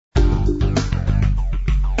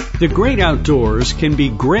The great outdoors can be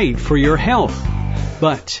great for your health.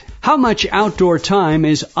 But how much outdoor time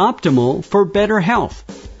is optimal for better health?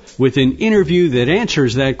 With an interview that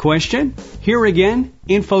answers that question, here again,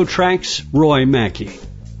 InfoTrack's Roy Mackey.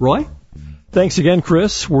 Roy? Thanks again,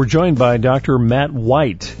 Chris. We're joined by Dr. Matt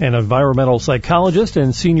White, an environmental psychologist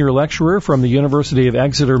and senior lecturer from the University of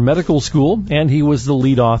Exeter Medical School, and he was the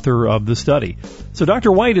lead author of the study. So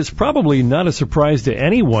Dr. White, it's probably not a surprise to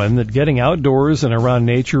anyone that getting outdoors and around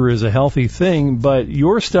nature is a healthy thing, but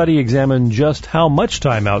your study examined just how much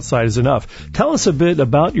time outside is enough. Tell us a bit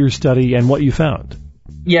about your study and what you found.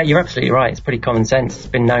 Yeah, you're absolutely right. It's pretty common sense. It's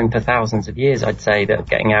been known for thousands of years, I'd say, that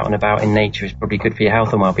getting out and about in nature is probably good for your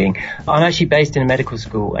health and well-being. I'm actually based in a medical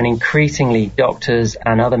school, and increasingly doctors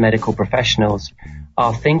and other medical professionals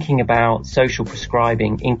are thinking about social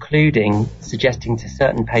prescribing, including suggesting to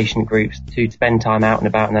certain patient groups to spend time out and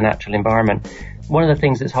about in the natural environment. One of the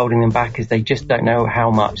things that's holding them back is they just don't know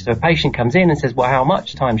how much. So a patient comes in and says, well, how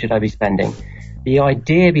much time should I be spending? The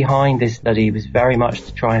idea behind this study was very much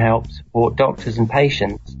to try and help support doctors and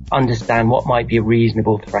patients understand what might be a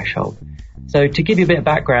reasonable threshold. So to give you a bit of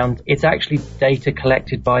background, it's actually data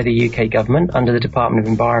collected by the UK government under the Department of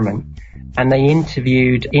Environment. And they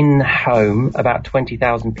interviewed in the home about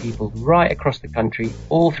 20,000 people right across the country,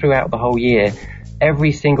 all throughout the whole year,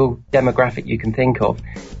 every single demographic you can think of,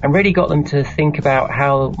 and really got them to think about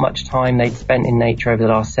how much time they'd spent in nature over the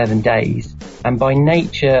last 7 days. And by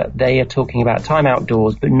nature, they are talking about time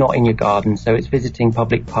outdoors, but not in your garden. So it's visiting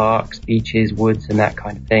public parks, beaches, woods, and that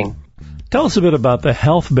kind of thing. Tell us a bit about the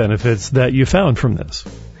health benefits that you found from this.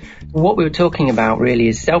 What we were talking about really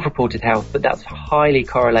is self-reported health, but that's highly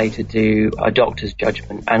correlated to a doctor's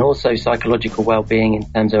judgment and also psychological well-being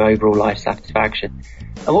in terms of overall life satisfaction.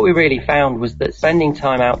 And what we really found was that spending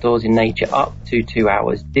time outdoors in nature up to 2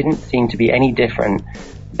 hours didn't seem to be any different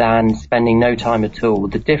than spending no time at all.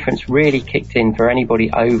 The difference really kicked in for anybody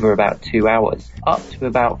over about 2 hours, up to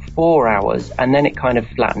about 4 hours, and then it kind of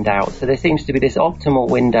flattened out. So there seems to be this optimal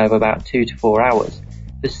window of about 2 to 4 hours.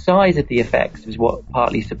 The size of the effects was what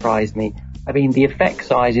partly surprised me. I mean, the effect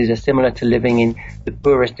sizes are similar to living in the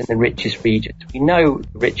poorest and the richest regions. We know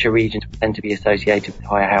the richer regions tend to be associated with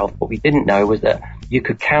higher health. What we didn't know was that you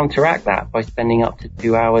could counteract that by spending up to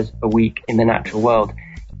 2 hours a week in the natural world.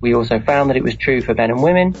 We also found that it was true for men and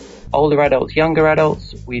women, older adults, younger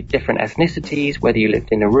adults, with different ethnicities, whether you lived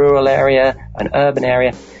in a rural area, an urban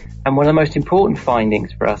area. And one of the most important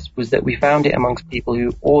findings for us was that we found it amongst people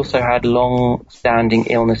who also had long-standing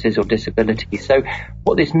illnesses or disabilities. So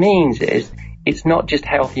what this means is it's not just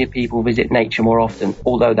healthier people visit nature more often,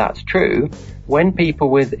 although that's true. When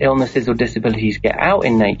people with illnesses or disabilities get out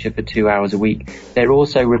in nature for 2 hours a week, they're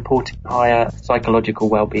also reporting higher psychological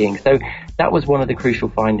well-being. So that was one of the crucial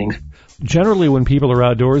findings. Generally, when people are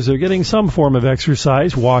outdoors, they're getting some form of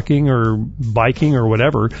exercise, walking or biking or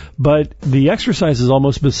whatever, but the exercise is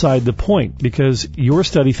almost beside the point because your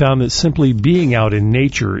study found that simply being out in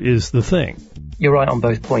nature is the thing. You're right on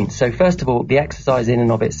both points. So first of all, the exercise in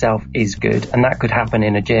and of itself is good, and that could happen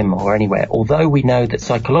in a gym or anywhere. Although we know that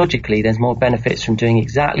psychologically there's more benefits from doing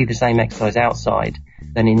exactly the same exercise outside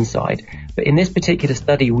than inside. But in this particular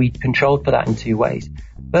study, we controlled for that in two ways.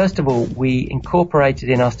 First of all, we incorporated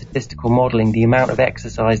in our statistical modeling the amount of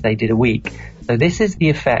exercise they did a week. So this is the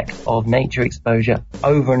effect of nature exposure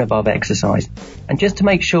over and above exercise. And just to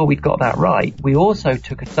make sure we'd got that right, we also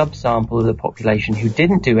took a subsample of the population who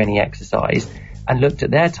didn't do any exercise and looked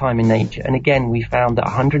at their time in nature. And again, we found that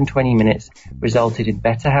 120 minutes resulted in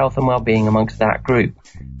better health and well-being amongst that group.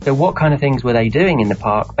 So what kind of things were they doing in the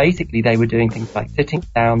park? Basically, they were doing things like sitting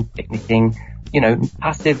down, picnicking,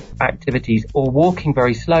 passive activities, or walking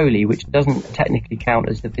very slowly, which doesn't technically count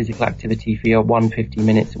as the physical activity for your 150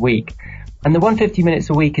 minutes a week. And the 150 minutes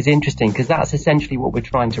a week is interesting because that's essentially what we're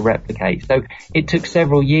trying to replicate. So it took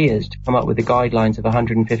several years to come up with the guidelines of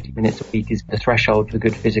 150 minutes a week is the threshold for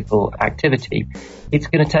good physical activity. It's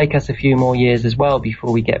going to take us a few more years as well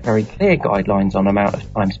before we get very clear guidelines on amount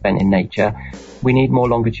of time spent in nature. We need more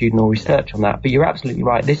longitudinal research on that. But you're absolutely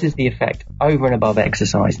right. This is the effect over and above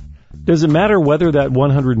exercise. Does it matter whether that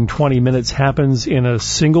 120 minutes happens in a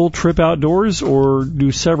single trip outdoors, or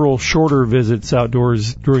do several shorter visits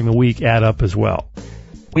outdoors during the week add up as well?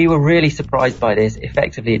 We were really surprised by this.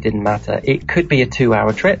 Effectively, it didn't matter. It could be a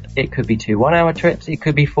 2-hour trip. It could be 2 1-hour trips. It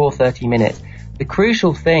could be 4 30 minutes. The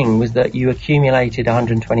crucial thing was that you accumulated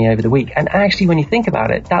 120 over the week. And actually, when you think about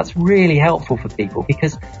it, that's really helpful for people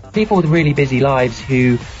because people with really busy lives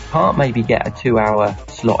who can't maybe get a 2-hour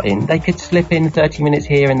slot in, they could slip in 30 minutes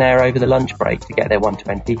here and there over the lunch break to get their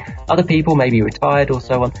 120. Other people may be retired or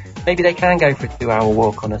so on. Maybe they can go for a 2-hour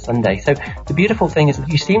walk on a Sunday. So the beautiful thing is that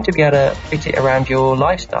you seem to be able to fit it around your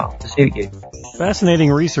lifestyle to suit you.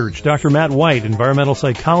 Fascinating research. Dr. Matt White, environmental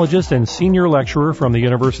psychologist and senior lecturer from the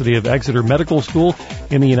University of Exeter Medical School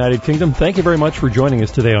in the United Kingdom. Thank you very much for joining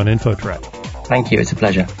us today on InfoTrack. Thank you. It's a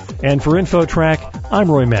pleasure. And for InfoTrack, I'm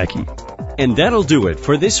Roy Mackey. And that'll do it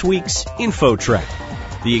for this week's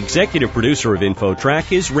InfoTrack. The executive producer of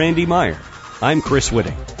InfoTrack is Randy Meyer. I'm Chris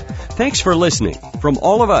Whitting. Thanks for listening from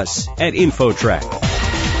all of us at InfoTrack.